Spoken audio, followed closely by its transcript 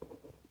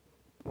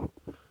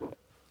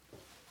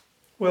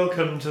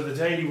Welcome to the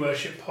Daily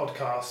Worship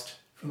Podcast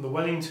from the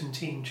Wellington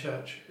Team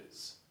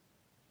Churches.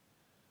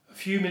 A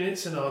few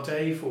minutes in our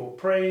day for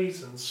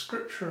praise and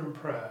scripture and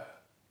prayer.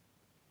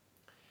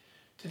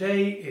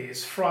 Today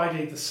is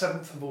Friday the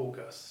 7th of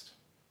August.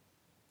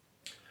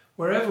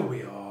 Wherever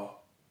we are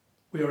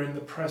in the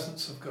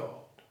presence of God.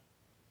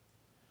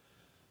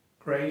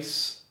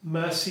 Grace,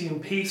 mercy and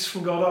peace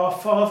from God our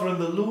Father and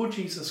the Lord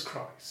Jesus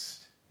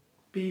Christ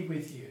be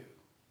with you.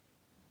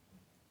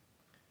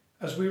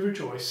 As we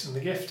rejoice in the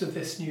gift of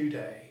this new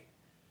day,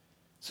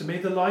 so may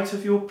the light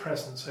of your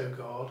presence, O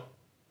God,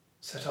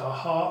 set our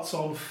hearts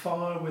on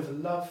fire with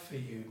love for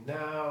you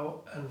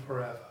now and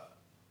forever.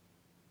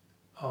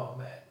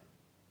 Amen.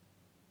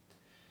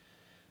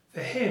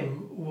 The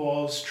hymn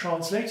was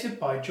translated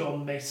by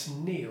John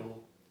Mason Neale,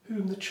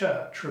 whom the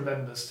Church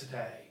remembers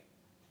today.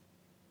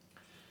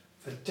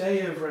 The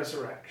Day of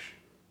Resurrection.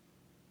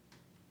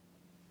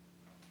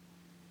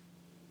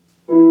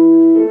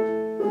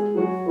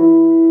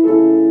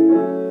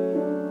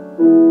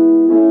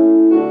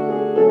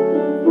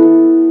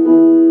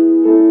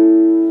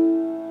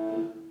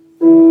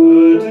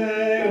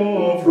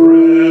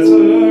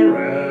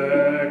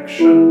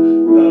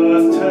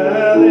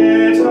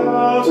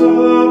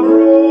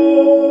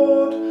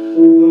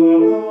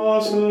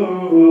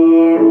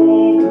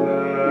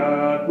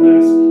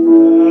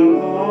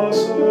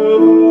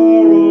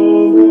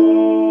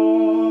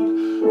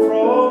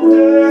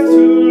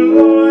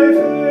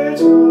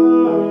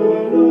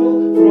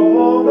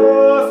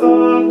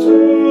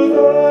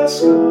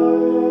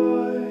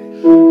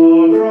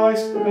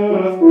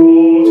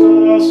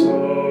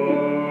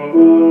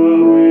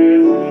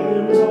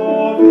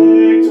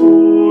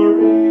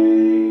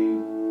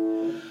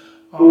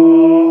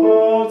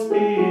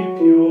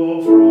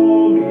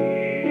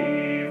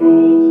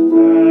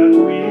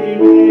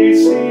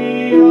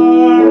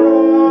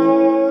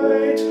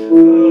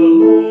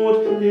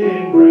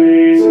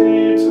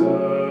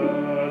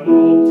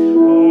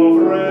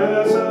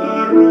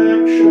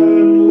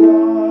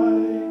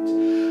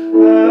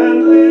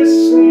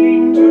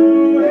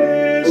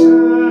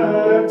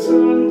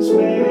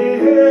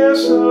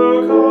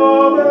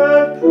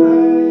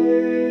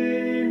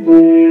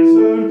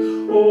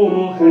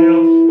 All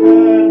hail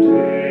and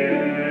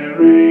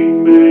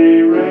hearing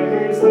may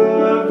raise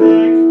the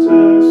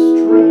victor's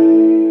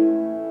strain.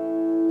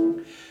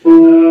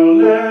 Now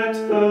let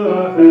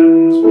the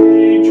hymns be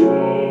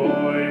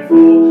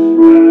joyful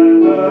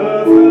and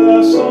earth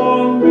a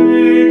song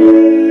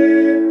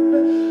begin.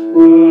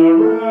 The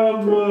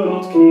round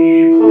world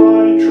keep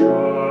high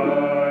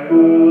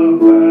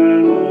triumph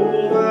and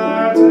all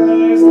that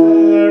is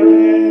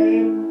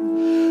therein.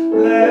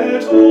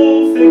 Let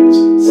all things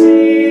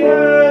seen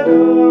and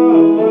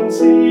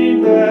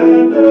unseen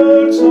their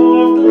notes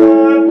of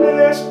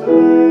gladness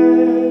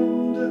blend.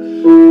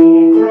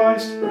 For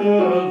Christ the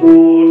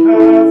Lord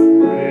hath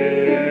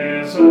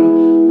risen,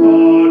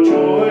 our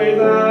joy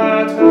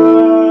that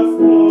hath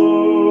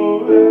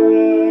no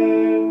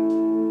end.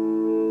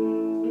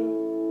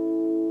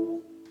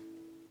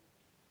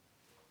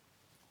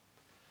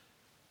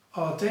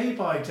 Our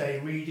day-by-day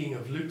reading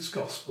of Luke's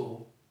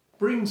Gospel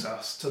brings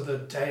us to the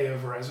day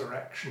of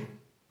resurrection.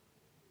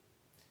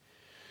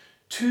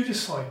 Two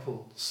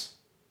disciples,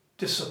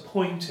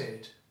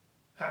 disappointed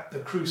at the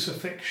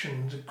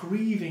crucifixion and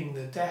grieving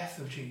the death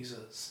of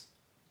Jesus,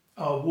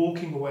 are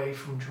walking away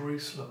from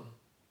Jerusalem.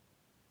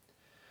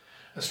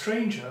 A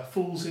stranger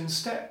falls in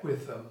step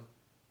with them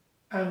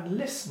and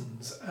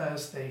listens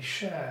as they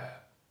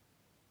share.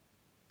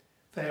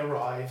 They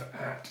arrive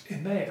at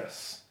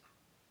Emmaus.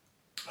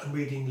 I'm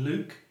reading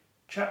Luke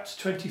chapter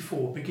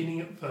 24,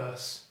 beginning at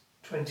verse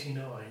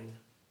 29.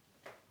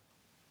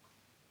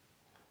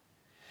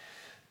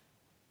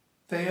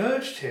 They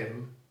urged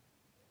him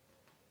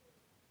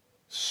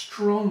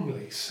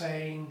strongly,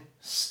 saying,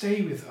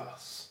 "Stay with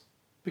us,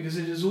 because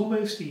it is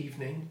almost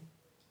evening,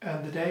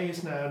 and the day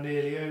is now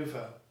nearly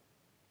over."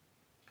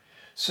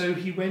 So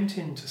he went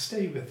in to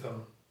stay with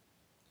them.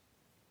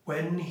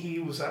 When he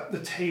was at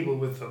the table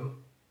with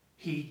them,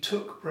 he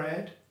took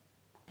bread,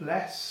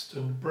 blessed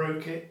and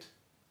broke it,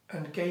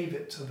 and gave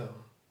it to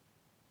them.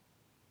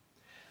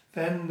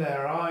 Then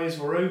their eyes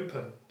were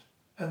opened,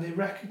 and they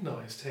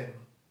recognized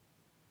him,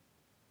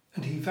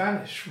 and he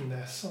vanished from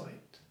their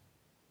sight.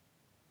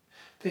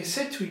 They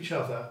said to each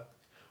other,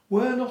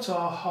 "Were not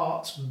our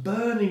hearts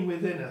burning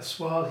within us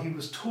while he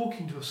was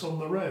talking to us on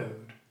the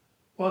road,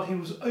 while he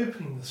was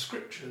opening the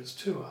scriptures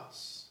to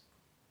us?"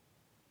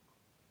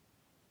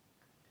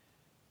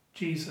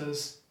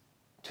 Jesus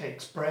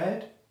takes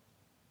bread,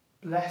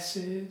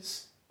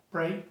 blesses,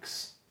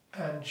 breaks,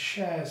 and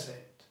shares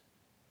it.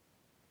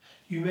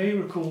 You may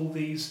recall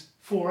these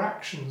four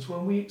actions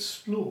when we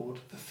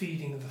explored the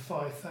feeding of the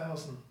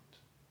 5,000.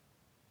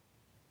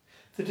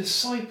 The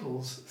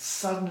disciples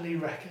suddenly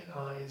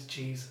recognized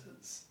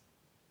Jesus.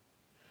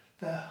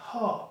 Their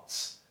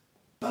hearts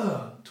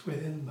burnt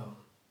within them.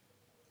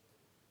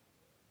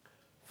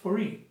 For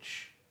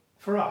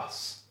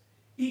us,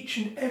 each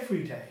and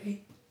every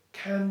day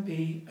can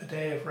be a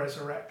day of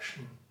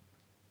resurrection.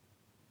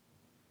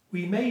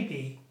 we may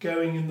be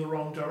going in the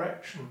wrong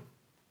direction.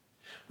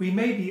 We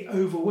may be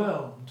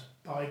overwhelmed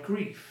by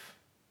grief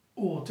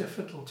or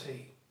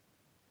difficulty.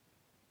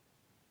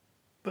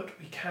 But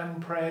we can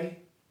pray,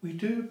 we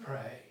do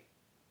pray.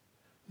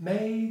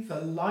 May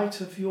the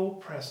light of your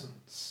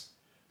presence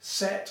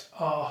set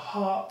our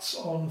hearts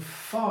on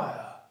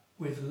fire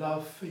with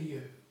love for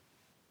you.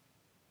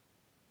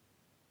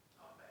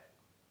 Amen.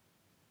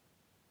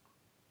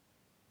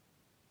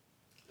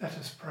 Let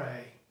us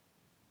pray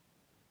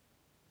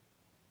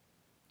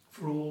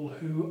for all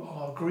who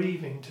are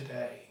grieving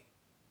today,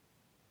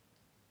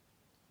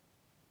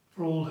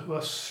 for all who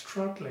are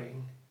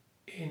struggling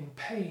in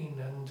pain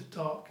and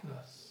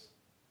darkness.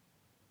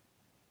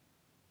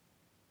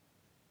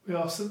 We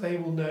ask that they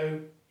will know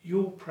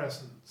your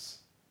presence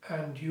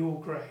and your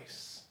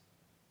grace.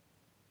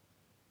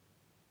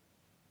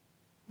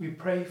 We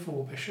pray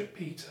for Bishop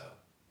Peter.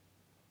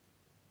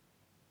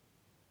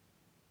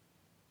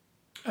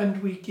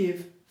 And we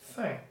give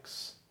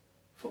thanks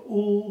for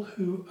all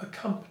who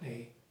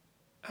accompany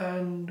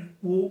and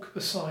walk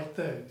beside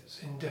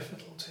those in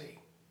difficulty.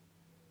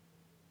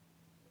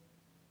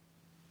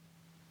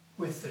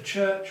 With the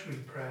Church we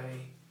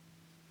pray,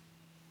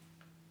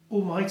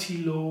 Almighty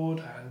Lord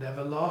and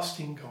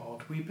everlasting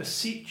God, we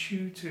beseech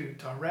you to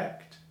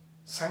direct,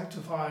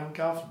 sanctify and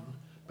govern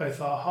both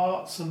our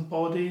hearts and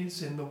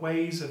bodies in the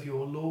ways of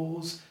your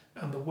laws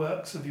and the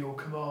works of your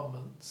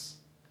commandments,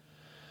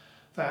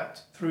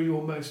 that through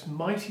your most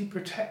mighty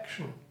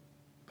protection,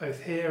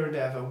 both here and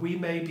ever, we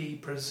may be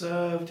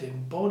preserved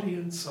in body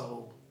and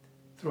soul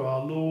through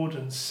our Lord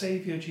and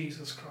Saviour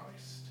Jesus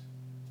Christ.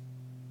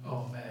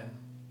 Amen.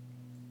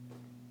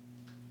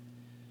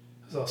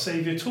 As our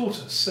Saviour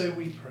taught us, so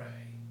we pray.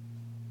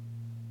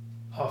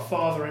 Our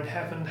Father in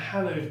heaven,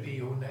 hallowed be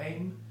your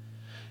name.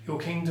 Your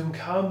kingdom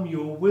come,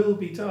 your will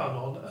be done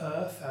on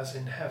earth as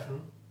in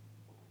heaven.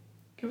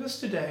 Give us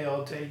today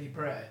our daily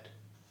bread.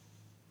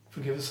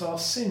 Forgive us our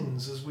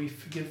sins as we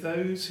forgive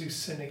those who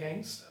sin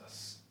against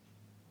us.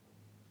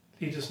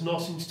 Lead us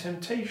not into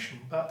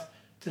temptation, but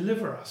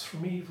deliver us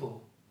from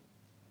evil.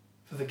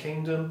 For the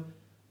kingdom,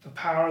 the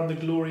power and the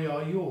glory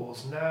are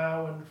yours,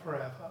 now and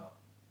forever.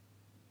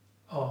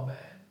 Amen.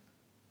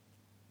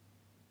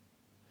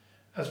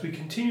 As we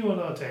continue on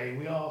our day,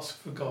 we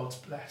ask for God's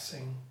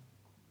blessing.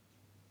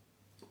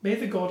 May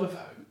the God of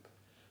hope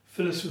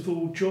fill us with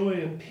all joy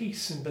and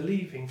peace in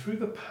believing through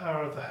the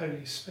power of the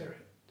Holy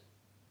Spirit,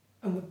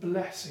 and the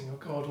blessing of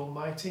God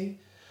Almighty,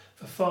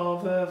 the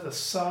Father, the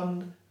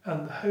Son,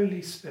 and the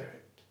Holy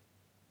Spirit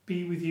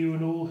be with you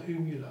and all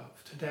whom you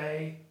love,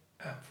 today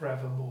and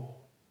forevermore.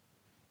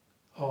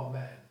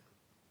 Amen.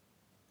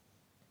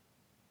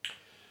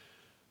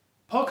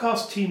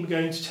 Podcast team are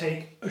going to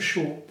take a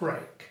short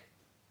break.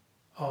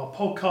 Our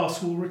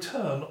podcast will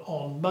return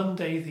on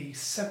Monday the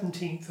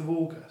 17th of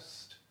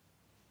August.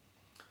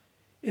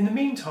 In the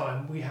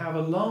meantime, we have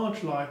a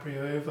large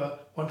library of over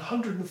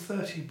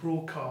 130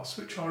 broadcasts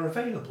which are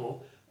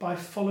available by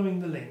following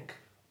the link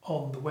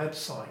on the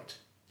website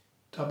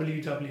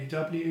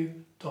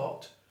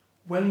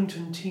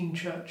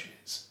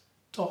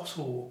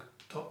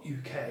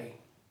www.wellingtonteenchurches.org.uk.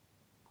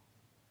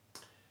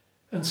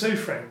 And so,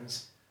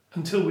 friends,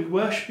 until we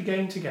worship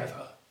again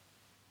together,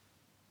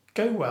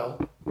 go well.